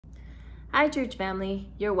Hi church family,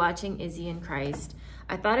 you're watching Izzy in Christ.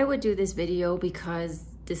 I thought I would do this video because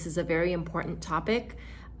this is a very important topic.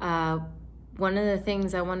 One of the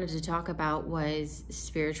things I wanted to talk about was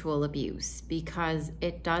spiritual abuse because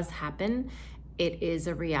it does happen. It is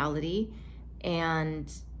a reality and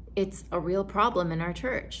it's a real problem in our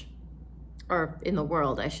church, or in the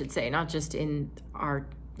world, I should say, not just in our,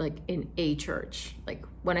 in a church. Like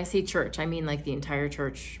when I say church, I mean like the entire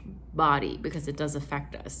church body, because it does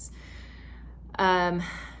affect us.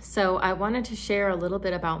 So I wanted to share a little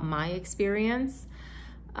bit about my experience,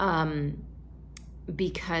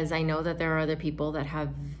 because I know that there are other people that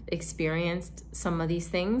have experienced some of these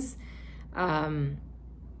things.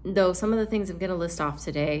 Though some of the things I'm going to list off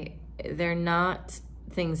today, they're not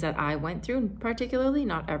things that I went through particularly,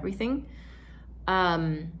 not everything.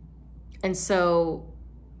 And so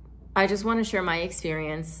I just want to share my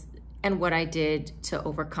experience and what I did to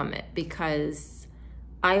overcome it, because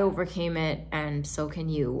I overcame it and so can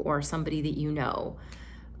you, or somebody that you know,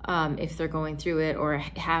 if they're going through it or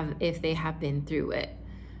if they have been through it.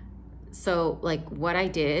 So like what I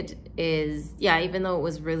did is, yeah, even though it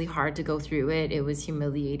was really hard to go through it, it was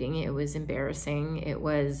humiliating, it was embarrassing, it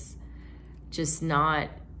was just not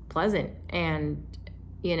pleasant. And,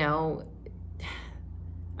 you know,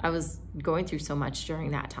 I was going through so much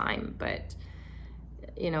during that time, but,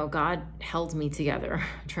 you know, God held me together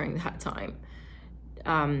during that time.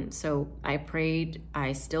 So I prayed,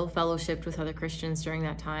 I still fellowshiped with other Christians during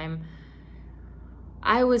that time.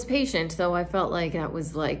 I was patient, though I felt like that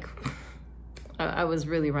was like, I was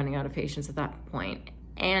really running out of patience at that point.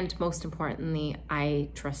 And most importantly, I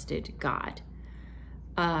trusted God.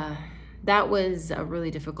 That was a really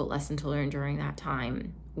difficult lesson to learn during that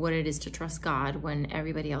time, what it is to trust God when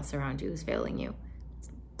everybody else around you is failing you. It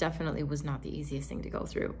definitely was not the easiest thing to go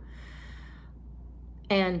through.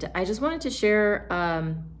 And I just wanted to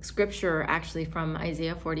share scripture actually from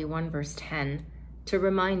Isaiah 41 verse 10 to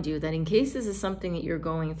remind you that in case this is something that you're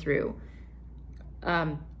going through.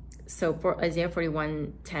 So for Isaiah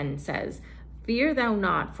 41:10 says, "Fear thou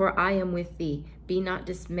not, for I am with thee. Be not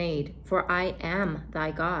dismayed, for I am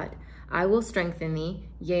thy God. I will strengthen thee,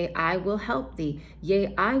 yea, I will help thee.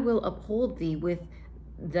 Yea, I will uphold thee with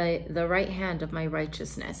the right hand of my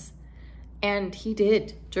righteousness." And he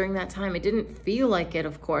did during that time. It didn't feel like it,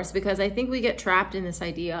 of course, because I think we get trapped in this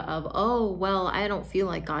idea of, oh, well, I don't feel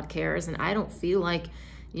like God cares and I don't feel like,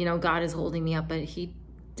 you know, God is holding me up. But he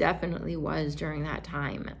definitely was during that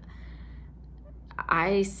time.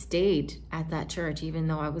 I stayed at that church even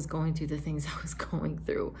though I was going through the things I was going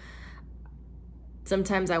through.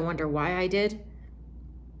 Sometimes I wonder why I did.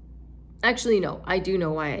 Actually, no, I do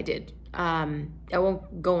know why I did. I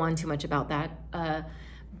won't go on too much about that.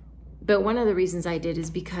 But one of the reasons I did is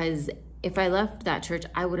because if I left that church,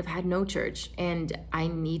 I would have had no church, and I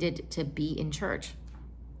needed to be in church.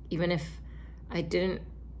 Even if I didn't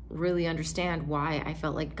really understand why I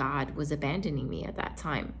felt like God was abandoning me at that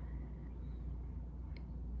time.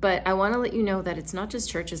 But I want to let you know that it's not just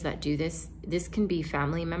churches that do this. This can be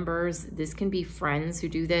family members. This can be friends who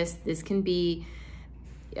do this. This can be,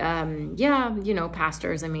 yeah, you know,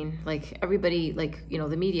 pastors. I mean, like everybody, like, you know,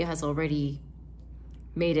 the media has already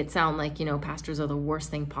made it sound like, you know, pastors are the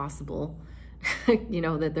worst thing possible. You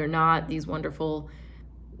know, that they're not these wonderful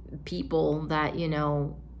people that, you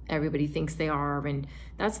know, everybody thinks they are. And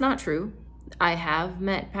that's not true. I have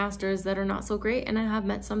met pastors that are not so great, and I have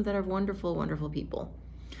met some that are wonderful, wonderful people.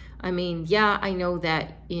 I mean, yeah, I know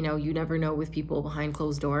that, you know, you never know with people behind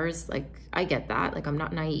closed doors. Like, I get that. Like, I'm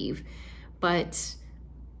not naive. But,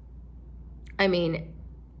 I mean,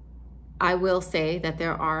 I will say that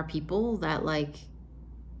there are people that, like,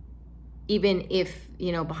 even if,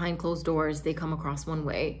 you know, behind closed doors, they come across one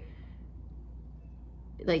way,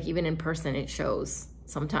 like even in person, it shows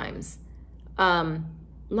sometimes. Not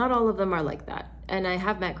all of them are like that. And I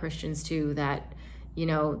have met Christians too that, you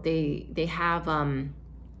know, they have,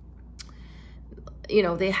 you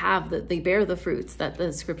know, they bear the fruits that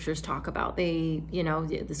the scriptures talk about. They, you know,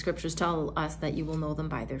 the scriptures tell us that you will know them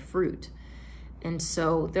by their fruit. And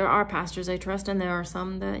so there are pastors I trust, and there are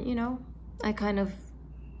some that, you know, I kind of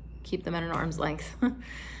keep them at an arm's length.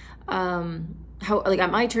 Like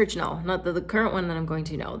at my church, no, not the current one that I'm going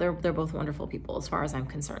to. No, they're both wonderful people as far as I'm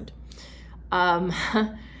concerned.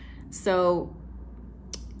 So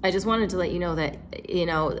I just wanted to let you know that, you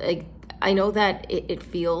know, I know that it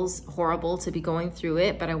feels horrible to be going through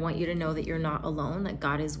it, but I want you to know that you're not alone, that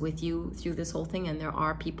God is with you through this whole thing. And there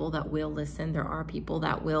are people that will listen. There are people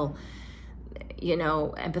that will, you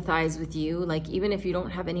know, empathize with you. Like, even if you don't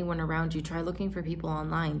have anyone around you, try looking for people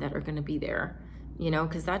online that are going to be there, you know,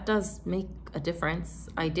 because that does make a difference.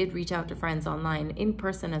 I did reach out to friends online, in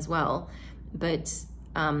person as well, but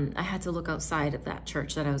I had to look outside of that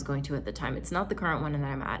church that I was going to at the time. It's not the current one that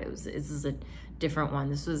I'm at. This is a different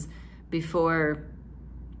one. This was before,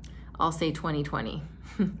 I'll say 2020.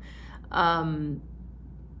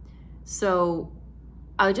 So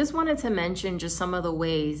I just wanted to mention just some of the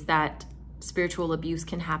ways that spiritual abuse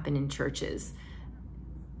can happen in churches.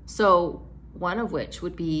 So one of which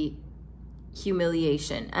would be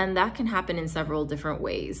humiliation, and that can happen in several different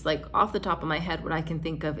ways. Like off the top of my head, what I can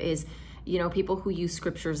think of is, you know, people who use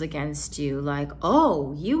scriptures against you, like,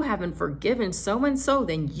 oh, you haven't forgiven so-and-so,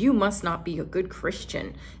 then you must not be a good Christian.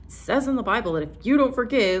 It says in the Bible that if you don't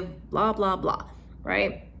forgive, blah, blah, blah,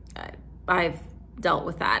 right? I've dealt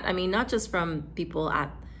with that. I mean, not just from people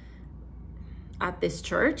at this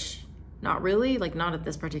church, not really, like not at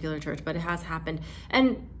this particular church, but it has happened.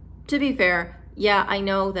 And to be fair, yeah, I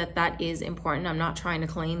know that that is important. I'm not trying to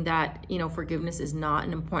claim that, you know, forgiveness is not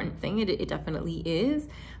an important thing. It definitely is,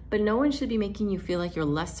 but no one should be making you feel like you're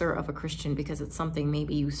lesser of a Christian because it's something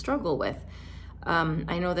maybe you struggle with.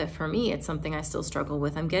 I know that for me, it's something I still struggle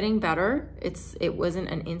with. I'm getting better. It wasn't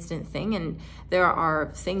an instant thing. And there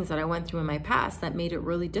are things that I went through in my past that made it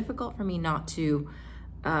really difficult for me not to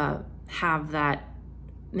have that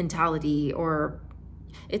mentality, or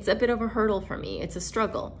it's a bit of a hurdle for me. It's a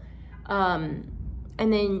struggle. And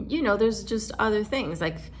then, you know, there's just other things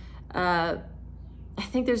like, I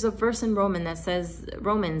think there's a verse in Romans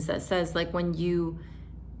that says like when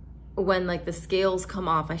like the scales come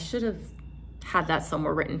off, I should have had that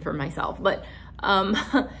somewhere written for myself, but,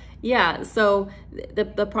 yeah, so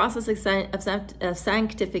the process of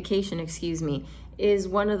sanctification, excuse me, is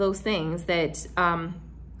one of those things that,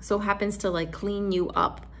 so happens to like clean you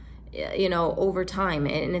up, you know, over time.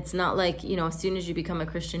 And it's not like, you know, as soon as you become a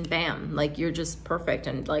Christian, bam, like you're just perfect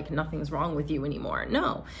and like nothing's wrong with you anymore.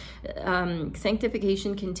 No,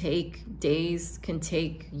 sanctification can take days, can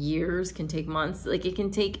take years, can take months. Like it can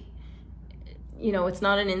take, you know, it's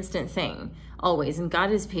not an instant thing always. And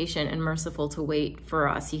God is patient and merciful to wait for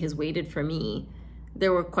us. He has waited for me.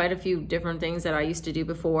 There were quite a few different things that I used to do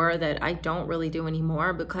before that I don't really do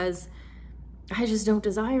anymore because I just don't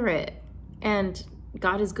desire it. And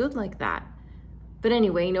God is good like that. But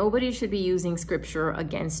anyway, nobody should be using scripture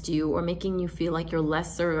against you or making you feel like you're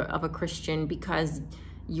lesser of a Christian because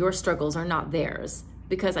your struggles are not theirs.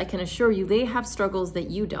 Because I can assure you, they have struggles that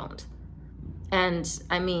you don't. And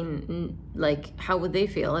I mean, like, how would they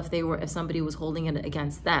feel if somebody was holding it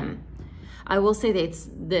against them? I will say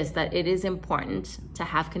that it is important to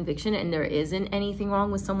have conviction, and there isn't anything wrong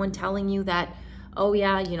with someone telling you that, oh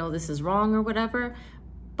yeah, you know, this is wrong or whatever.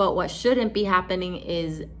 But what shouldn't be happening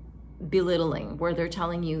is belittling, where they're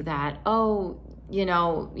telling you that, oh, you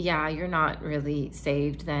know, yeah, you're not really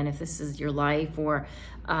saved then if this is your life, or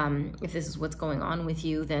if this is what's going on with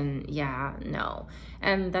you, then yeah, no.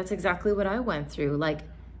 And that's exactly what I went through. Like,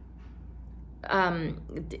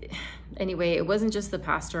 anyway, it wasn't just the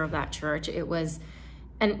pastor of that church. It was,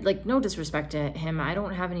 and like, no disrespect to him. I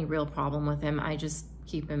don't have any real problem with him. I just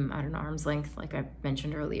keep him at an arm's length, like I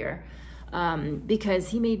mentioned earlier, because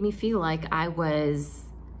he made me feel like I was,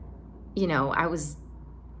 you know, I was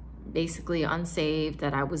basically unsaved,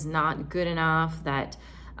 that I was not good enough, that,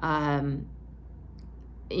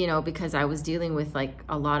 you know, because I was dealing with like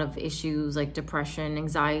a lot of issues like depression,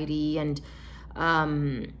 anxiety, and,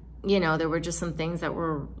 you know, there were just some things that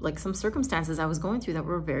were like some circumstances I was going through that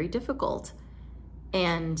were very difficult.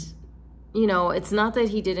 And, you know, it's not that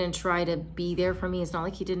he didn't try to be there for me. It's not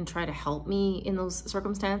like he didn't try to help me in those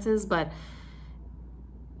circumstances, but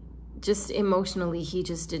just emotionally, he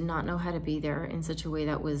just did not know how to be there in such a way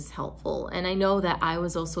that was helpful. And I know that I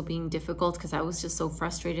was also being difficult because I was just so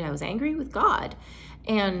frustrated. I was angry with God.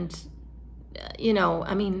 And, you know,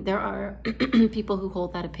 I mean, there are people who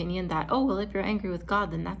hold that opinion that, oh, well, if you're angry with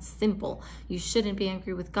God, then that's sinful. You shouldn't be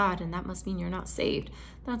angry with God, and that must mean you're not saved.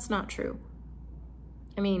 That's not true.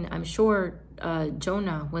 I mean, I'm sure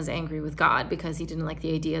Jonah was angry with God because he didn't like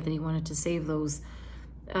the idea that he wanted to save those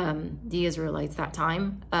the Israelites that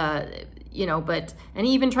time, you know, and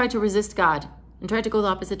he even tried to resist God and tried to go the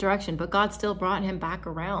opposite direction, but God still brought him back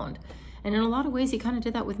around. And in a lot of ways, he kind of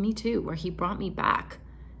did that with me too, where he brought me back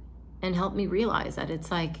and helped me realize that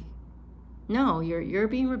it's like, no, you're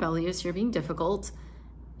being rebellious, you're being difficult.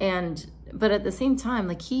 But at the same time,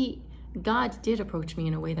 like God did approach me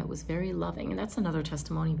in a way that was very loving. And that's another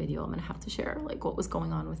testimony video I'm gonna have to share, like what was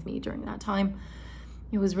going on with me during that time.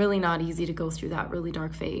 It was really not easy to go through that really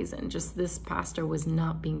dark phase. And just this pastor was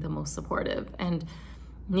not being the most supportive. And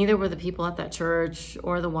neither were the people at that church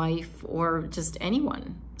or the wife or just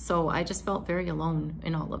anyone. So I just felt very alone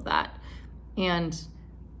in all of that. And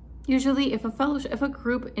usually if a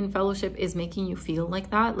group in fellowship is making you feel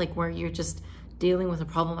like that, like where you're just dealing with a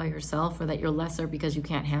problem by yourself, or that you're lesser because you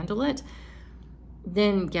can't handle it,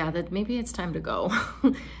 then yeah, that maybe it's time to go.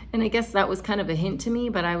 And I guess that was kind of a hint to me,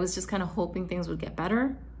 but I was just kind of hoping things would get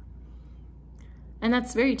better. And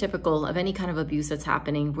that's very typical of any kind of abuse that's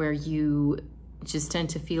happening, where you just tend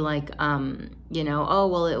to feel like, you know, oh,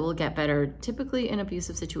 well, it will get better. Typically in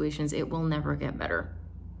abusive situations, it will never get better.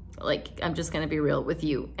 Like, I'm just going to be real with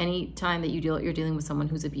you. Anytime that you're dealing with someone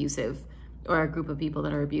who's abusive, or a group of people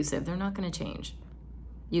that are abusive, they're not going to change.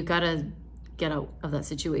 You got to get out of that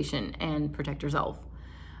situation and protect yourself.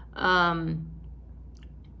 The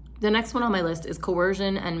next one on my list is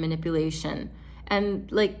coercion and manipulation.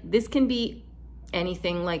 And like, this can be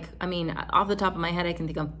anything. Like, I mean, off the top of my head, I can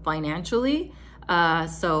think of financially.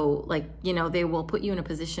 So like, you know, they will put you in a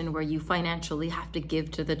position where you financially have to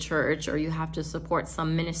give to the church, or you have to support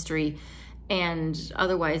some ministry, and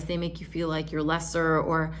otherwise they make you feel like you're lesser,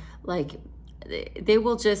 or like they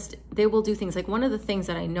will do things. Like, one of the things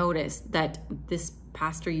that I noticed that this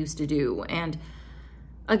pastor used to do, and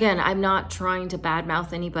again, I'm not trying to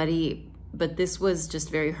badmouth anybody, but this was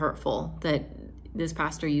just very hurtful that this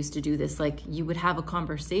pastor used to do this. Like, you would have a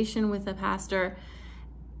conversation with a pastor,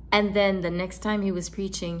 and then the next time he was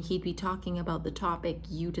preaching, he'd be talking about the topic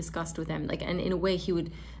you discussed with him. Like, and in a way he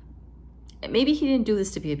would, maybe he didn't do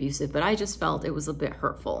this to be abusive, but I just felt it was a bit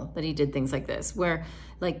hurtful that he did things like this, where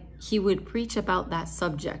like he would preach about that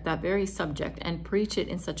subject, that very subject, and preach it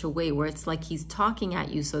in such a way where it's like he's talking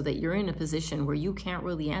at you so that you're in a position where you can't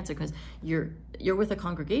really answer, because you're with a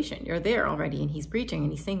congregation, you're there already, and he's preaching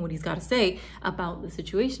and he's saying what he's got to say about the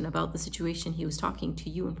situation he was talking to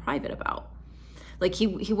you in private about. Like, he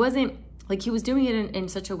wasn't, like, he was doing it in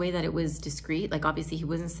such a way that it was discreet. Like, obviously he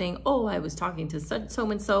wasn't saying, oh, I was talking to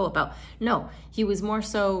so-and-so about, no, he was more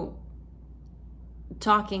so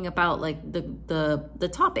talking about like the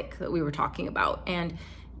topic that we were talking about. And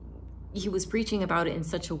he was preaching about it in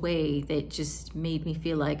such a way that just made me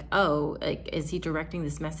feel like, oh, like, is he directing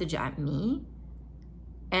this message at me?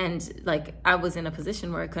 And like, I was in a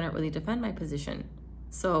position where I couldn't really defend my position.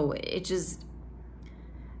 So it just,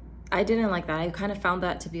 I didn't like that. I kind of found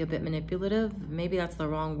that to be a bit manipulative. Maybe that's the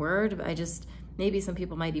wrong word. But maybe some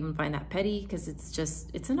people might even find that petty, because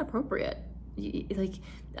it's inappropriate. Like,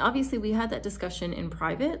 obviously we had that discussion in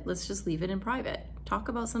private. Let's just leave it in private. Talk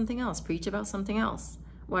about something else. Preach about something else.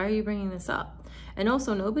 Why are you bringing this up? And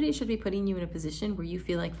also, nobody should be putting you in a position where you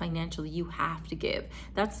feel like financially you have to give.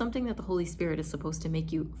 That's something that the Holy Spirit is supposed to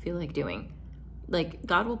make you feel like doing. Like,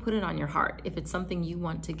 God will put it on your heart if it's something you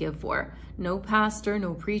want to give for. No pastor,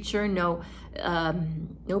 no preacher,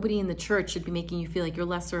 nobody in the church should be making you feel like you're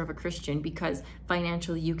lesser of a Christian because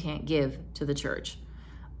financially you can't give to the church.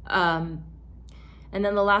 And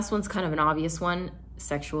then the last one's kind of an obvious one,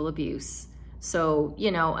 sexual abuse. So,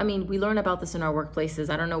 you know, I mean, we learn about this in our workplaces.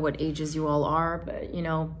 I don't know what ages you all are, but, you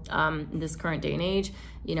know, in this current day and age,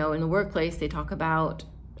 you know, in the workplace, they talk about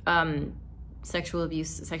sexual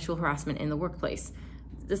abuse, sexual harassment in the workplace.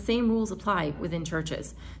 The same rules apply within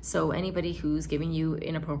churches. So anybody who's giving you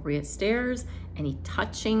inappropriate stares, any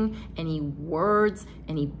touching, any words,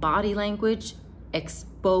 any body language,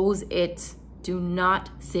 expose it. Do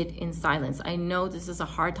not sit in silence. I know this is a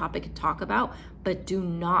hard topic to talk about, but do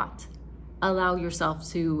not allow yourself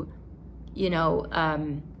to, you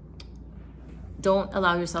know, don't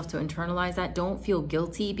allow yourself to internalize that. Don't feel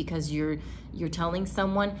guilty because you're telling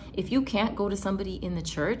someone. If you can't go to somebody in the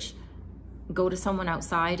church, go to someone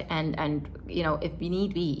outside and you know, if you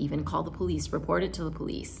need be, even call the police, report it to the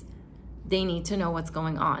police. They need to know what's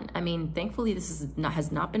going on. I mean, thankfully this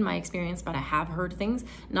has not been my experience, but I have heard things,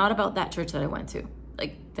 not about that church that I went to.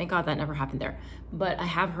 Like, thank God that never happened there. But I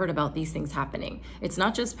have heard about these things happening. It's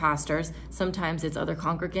not just pastors. Sometimes it's other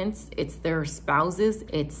congregants. It's their spouses.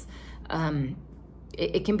 It's,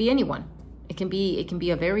 it can be anyone. It can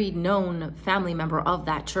be a very known family member of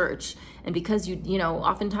that church. And because you know,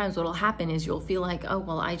 oftentimes what'll happen is you'll feel like, oh,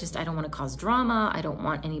 well, I don't want to cause drama. I don't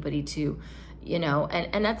want anybody to, you know,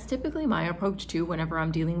 and that's typically my approach too. Whenever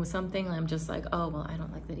I'm dealing with something, I'm just like, oh, well, I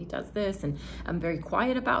don't like that he does this. And I'm very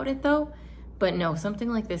quiet about it though. But no,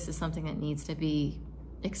 something like this is something that needs to be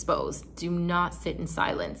exposed. Do not sit in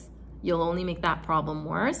silence. You'll only make that problem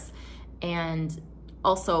worse. And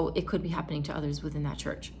also, it could be happening to others within that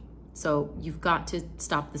church. So you've got to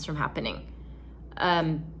stop this from happening.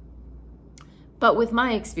 But with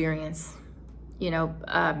my experience, you know,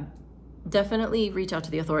 definitely reach out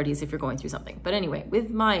to the authorities if you're going through something. But anyway,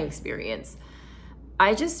 with my experience,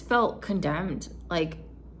 I just felt condemned. Like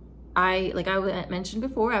I mentioned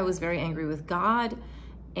before, I was very angry with God,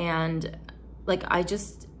 and like,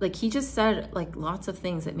 he just said like lots of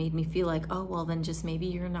things that made me feel like, oh, well, then just maybe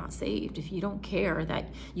you're not saved. If you don't care that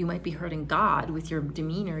you might be hurting God with your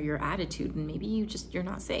demeanor, your attitude, and maybe you're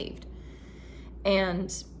not saved.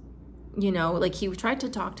 And, you know, like, he tried to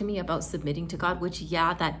talk to me about submitting to God, which,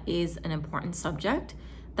 yeah, that is an important subject,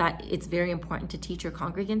 that it's very important to teach your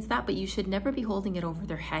congregants that, but you should never be holding it over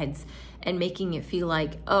their heads and making it feel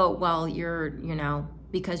like, oh, well, you're, you know,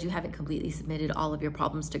 because you haven't completely submitted all of your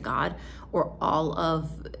problems to God, or all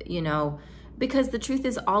of, you know, because the truth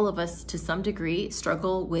is, all of us to some degree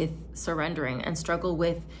struggle with surrendering and struggle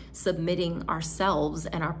with submitting ourselves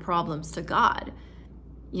and our problems to God,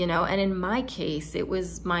 you know. And in my case, it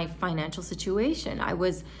was my financial situation. I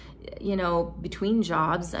was, you know, between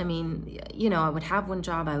jobs. I mean, you know, I would have one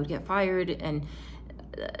job, I would get fired, and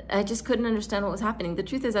I just couldn't understand what was happening. The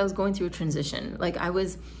truth is, I was going through a transition. Like, I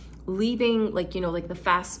was leaving, like, you know, like the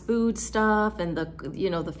fast food stuff and the,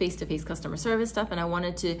 you know, the face-to-face customer service stuff, and I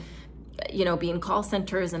wanted to, you know, be in call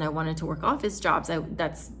centers, and I wanted to work office jobs.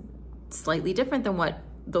 That's slightly different than what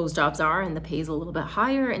those jobs are, and the pay is a little bit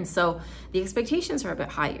higher, and so the expectations are a bit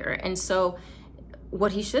higher. And so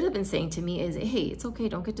what he should have been saying to me is, hey, it's okay,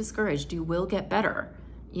 don't get discouraged, you will get better.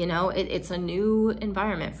 You know, it's a new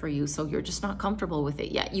environment for you, so you're just not comfortable with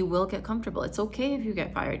it yet. You will get comfortable. It's okay if you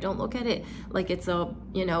get fired. Don't look at it like it's a,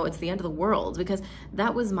 you know, it's the end of the world, because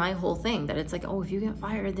that was my whole thing, that it's like, oh, if you get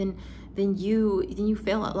fired, then you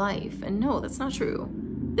fail at life. And no, that's not true.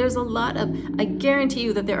 There's a lot of, I guarantee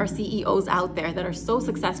you that there are CEOs out there that are so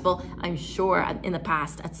successful. I'm sure in the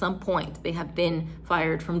past, at some point, they have been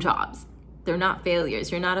fired from jobs. They're not failures.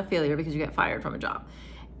 You're not a failure because you get fired from a job.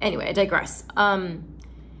 Anyway, I digress.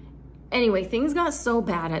 Anyway, things got so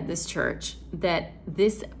bad at this church that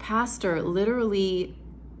this pastor literally,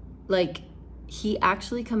 like, he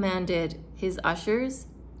actually commanded his ushers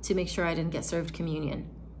to make sure I didn't get served communion.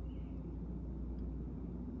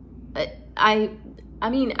 I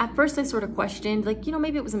mean, at first I sort of questioned, like, you know,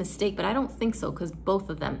 maybe it was a mistake, but I don't think so, because both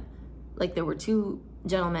of them, like, there were two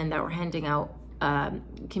gentlemen that were handing out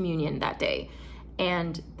communion that day,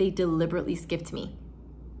 and they deliberately skipped me,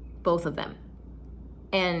 both of them.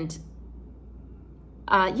 And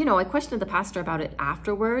you know, I questioned the pastor about it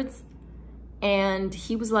afterwards, and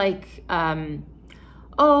he was like,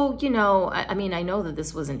 oh, you know, I mean, I know that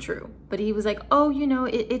this wasn't true, but he was like, oh, you know,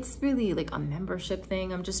 it's really like a membership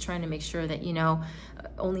thing. I'm just trying to make sure that, you know,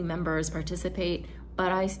 only members participate.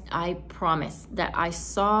 But I promise that I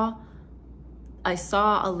saw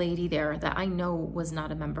a lady there that I know was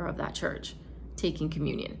not a member of that church taking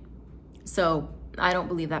communion. So I don't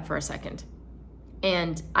believe that for a second.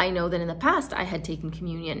 And I know that in the past I had taken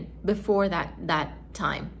communion before that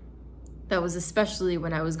time. That was especially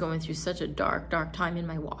when I was going through such a dark time in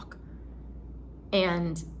my walk.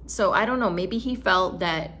 And so I don't know, maybe he felt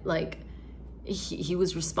that, like, he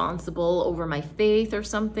was responsible over my faith or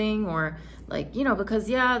something, or, like, you know, because,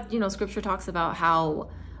 yeah, you know, scripture talks about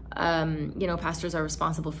how, you know, pastors are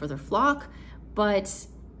responsible for their flock, but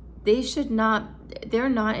they're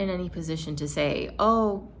not in any position to say,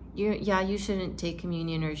 oh, you shouldn't take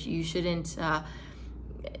communion, or you shouldn't,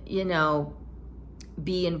 you know,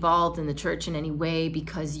 be involved in the church in any way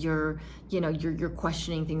because you're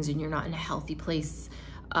questioning things and you're not in a healthy place.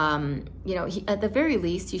 You know, at the very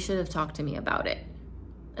least, he should have talked to me about it.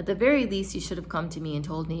 At the very least, he should have come to me and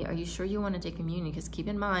told me, are you sure you want to take communion? Because keep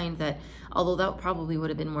in mind that, although that probably would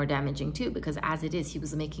have been more damaging too, because as it is, he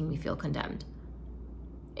was making me feel condemned.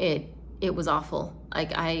 It was awful.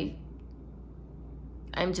 Like,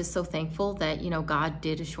 I'm just so thankful that, you know, God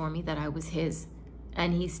did assure me that I was his,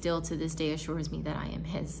 and he still to this day assures me that I am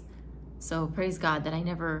his. So praise God that I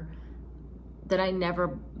never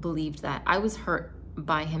believed that. I was hurt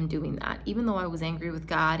by him doing that, even though I was angry with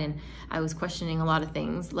God and I was questioning a lot of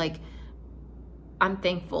things. Like, I'm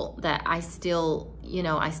thankful that I still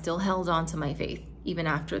held on to my faith even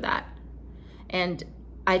after that. And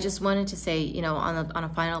I just wanted to say, you know, on a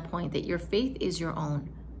final point, that your faith is your own.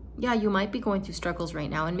 Yeah, you might be going through struggles right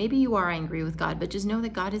now, and maybe you are angry with God, but just know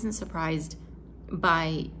that God isn't surprised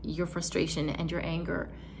by your frustration and your anger,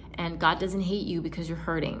 and God doesn't hate you because you're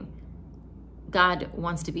hurting. God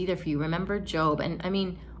wants to be there for you. Remember Job. And I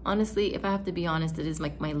mean, honestly, if I have to be honest, it is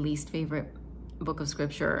like my least favorite book of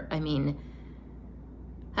scripture. I mean,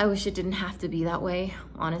 I wish it didn't have to be that way,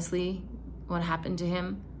 honestly, what happened to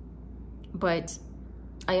him. But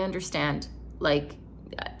I understand, like,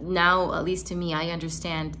 now, at least to me, I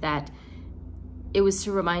understand that it was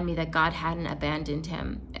to remind me that God hadn't abandoned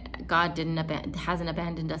him. God hasn't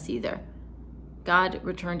abandoned us either. God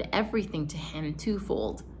returned everything to him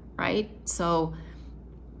twofold, right? So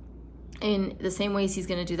in the same ways he's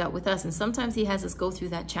going to do that with us. And sometimes he has us go through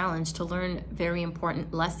that challenge to learn very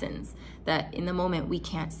important lessons that in the moment we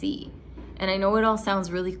can't see. And I know it all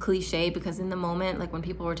sounds really cliche, because in the moment, like when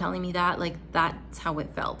people were telling me that, like that's how it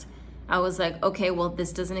felt. I was like, okay, well,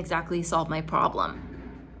 this doesn't exactly solve my problem.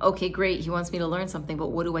 Okay, great, he wants me to learn something, but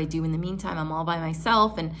what do I do in the meantime? I'm all by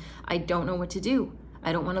myself and I don't know what to do.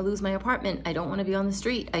 I don't want to lose my apartment. I don't want to be on the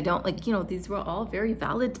street. I don't, like, you know, these were all very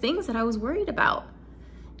valid things that I was worried about.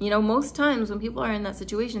 You know, most times when people are in that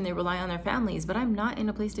situation, they rely on their families, but I'm not in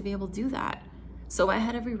a place to be able to do that. So I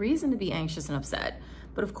had every reason to be anxious and upset.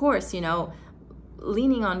 But of course, you know,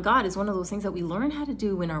 leaning on God is one of those things that we learn how to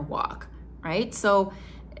do in our walk, right? So,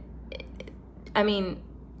 I mean,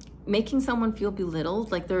 making someone feel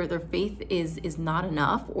belittled, like their faith is not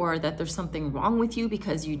enough, or that there's something wrong with you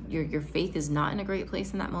because your faith is not in a great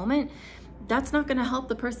place in that moment, that's not going to help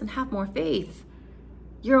the person have more faith.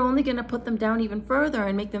 You're only going to put them down even further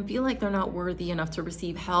and make them feel like they're not worthy enough to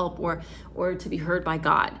receive help or to be heard by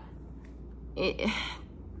God.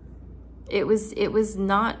 It was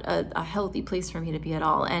not a healthy place for me to be at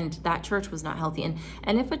all, and that church was not healthy.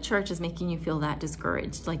 And if a church is making you feel that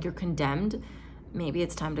discouraged, like you're condemned, maybe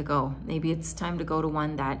it's time to go. Maybe it's time to go to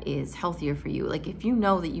one that is healthier for you. Like if you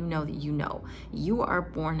know that you know that you know you are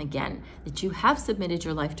born again, that you have submitted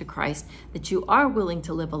your life to Christ, that you are willing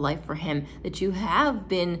to live a life for him, that you have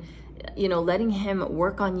been, you know, letting him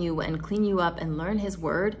work on you and clean you up and learn his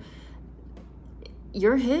word,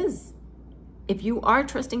 you're his. If you are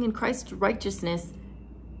trusting in Christ's righteousness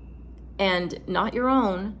and not your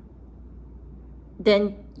own,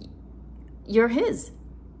 then you're his.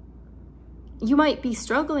 You might be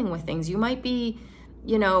struggling with things. You might be,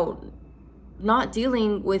 you know, not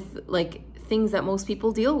dealing with like things that most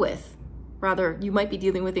people deal with. Rather, you might be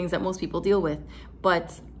dealing with things that most people deal with.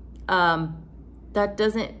 But that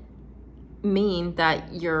doesn't mean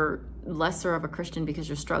that you're lesser of a Christian because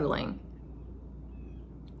you're struggling.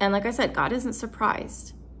 And like I said, God isn't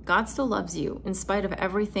surprised. God still loves you in spite of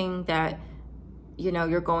everything that, you know,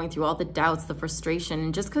 you're going through, all the doubts, the frustration.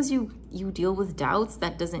 And just because you deal with doubts,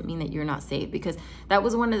 that doesn't mean that you're not saved. Because that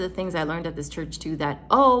was one of the things I learned at this church too, that,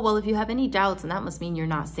 oh, well, if you have any doubts, and that must mean you're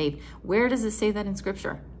not saved. Where does it say that in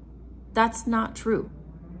scripture? That's not true.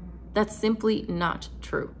 That's simply not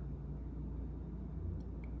true.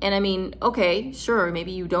 And I mean, okay, sure,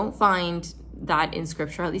 maybe you don't find that in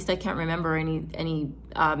scripture. At least I can't remember any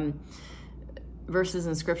verses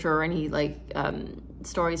in scripture or any like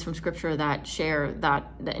stories from scripture that share that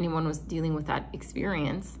anyone was dealing with that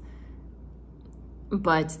experience.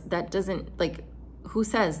 But that doesn't, like, who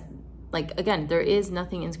says, like, again, there is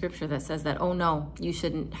nothing in scripture that says that, oh no, you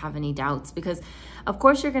shouldn't have any doubts, because of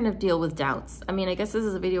course you're going to deal with doubts. I mean, I guess this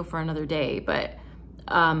is a video for another day, but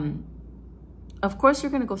of course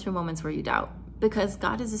you're going to go through moments where you doubt, because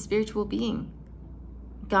God is a spiritual being.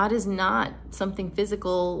 God is not something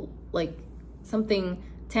physical, like something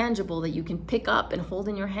tangible that you can pick up and hold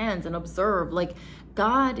in your hands and observe. Like,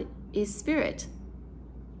 God is spirit.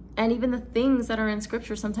 And even the things that are in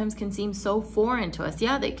scripture sometimes can seem so foreign to us.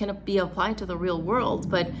 Yeah, they can be applied to the real world,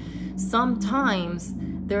 but sometimes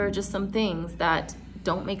there are just some things that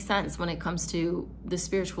don't make sense when it comes to the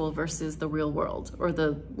spiritual versus the real world, or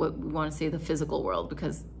the, what we want to say, the physical world,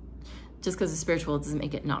 because just because it's spiritual doesn't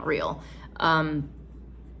make it not real.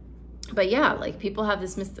 But yeah, like people have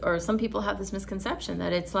this, some people have this misconception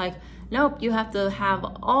that it's like, nope, you have to have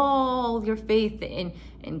all your faith in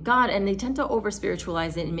God, and they tend to over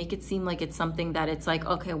spiritualize it and make it seem like it's something that it's like,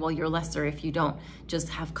 okay, well, you're lesser if you don't just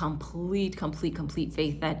have complete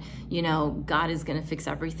faith that, you know, God is going to fix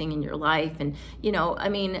everything in your life. And, you know, I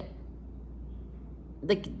mean,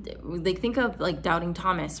 like think of like doubting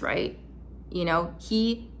Thomas, right? You know,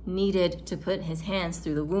 he needed to put his hands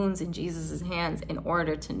through the wounds in Jesus's hands in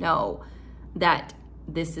order to know that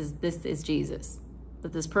this is Jesus,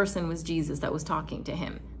 that this person was Jesus that was talking to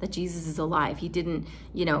him, that Jesus is alive. He didn't,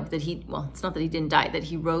 you know, that he, well, it's not that he didn't die, that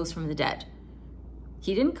he rose from the dead.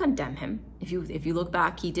 He didn't condemn him. If you look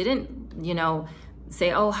back, he didn't, you know,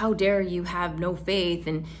 say, oh, how dare you have no faith,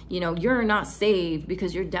 and, you know, you're not saved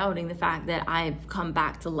because you're doubting the fact that I've come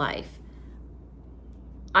back to life.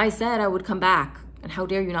 I said I would come back, and how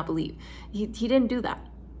dare you not believe? He didn't do that.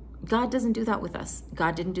 God doesn't do that with us.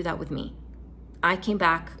 God didn't do that with me. I came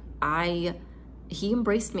back. He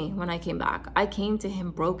embraced me when I came back. I came to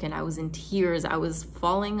him broken. I was in tears. I was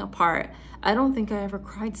falling apart. I don't think I ever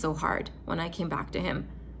cried so hard when I came back to him.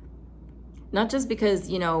 Not just because,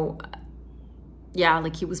 you know, yeah,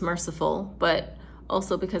 like he was merciful, but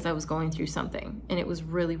also because I was going through something, and it was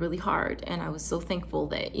really, really hard. And I was so thankful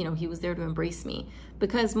that, you know, he was there to embrace me,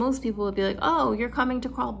 because most people would be like, oh, you're coming to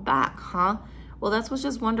crawl back, huh? well, that's what's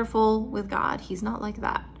just wonderful with God. He's not like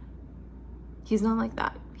that. He's not like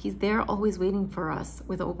that. He's there always waiting for us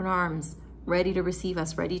with open arms, ready to receive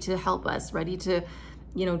us, ready to help us, ready to,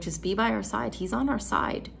 you know, just be by our side. He's on our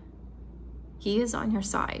side. He is on your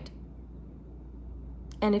side.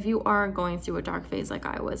 And if you are going through a dark phase like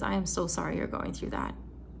I was, I am so sorry you're going through that.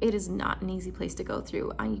 It is not an easy place to go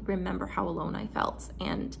through. I remember how alone I felt,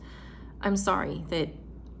 and I'm sorry that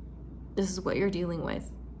this is what you're dealing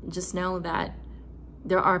with. Just know that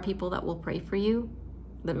there are people that will pray for you.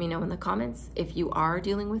 Let me know in the comments if you are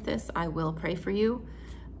dealing with this. I will pray for you.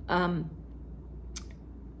 But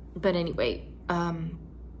anyway,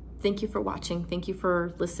 thank you for watching. Thank you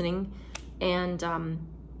for listening. And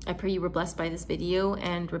I pray you were blessed by this video.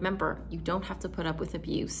 And remember, you don't have to put up with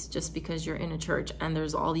abuse just because you're in a church and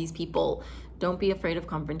there's all these people. Don't be afraid of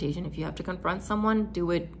confrontation. If you have to confront someone, do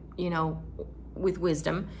it, you know, with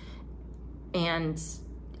wisdom. And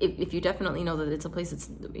if you definitely know that it's a place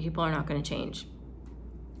that people are not going to change,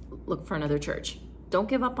 look for another church. Don't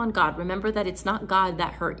give up on God. Remember that it's not God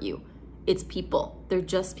that hurt you. It's people. They're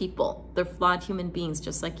just people. They're flawed human beings,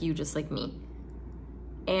 just like you, just like me.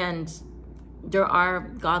 And there are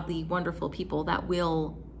godly, wonderful people that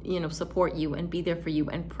will, you know, support you and be there for you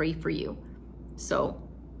and pray for you. So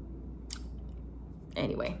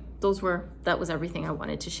anyway, that was everything I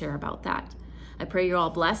wanted to share about that. I pray you're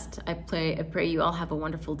all blessed. I pray you all have a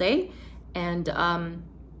wonderful day, and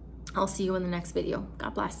I'll see you in the next video.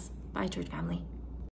 God bless. Bye, church family.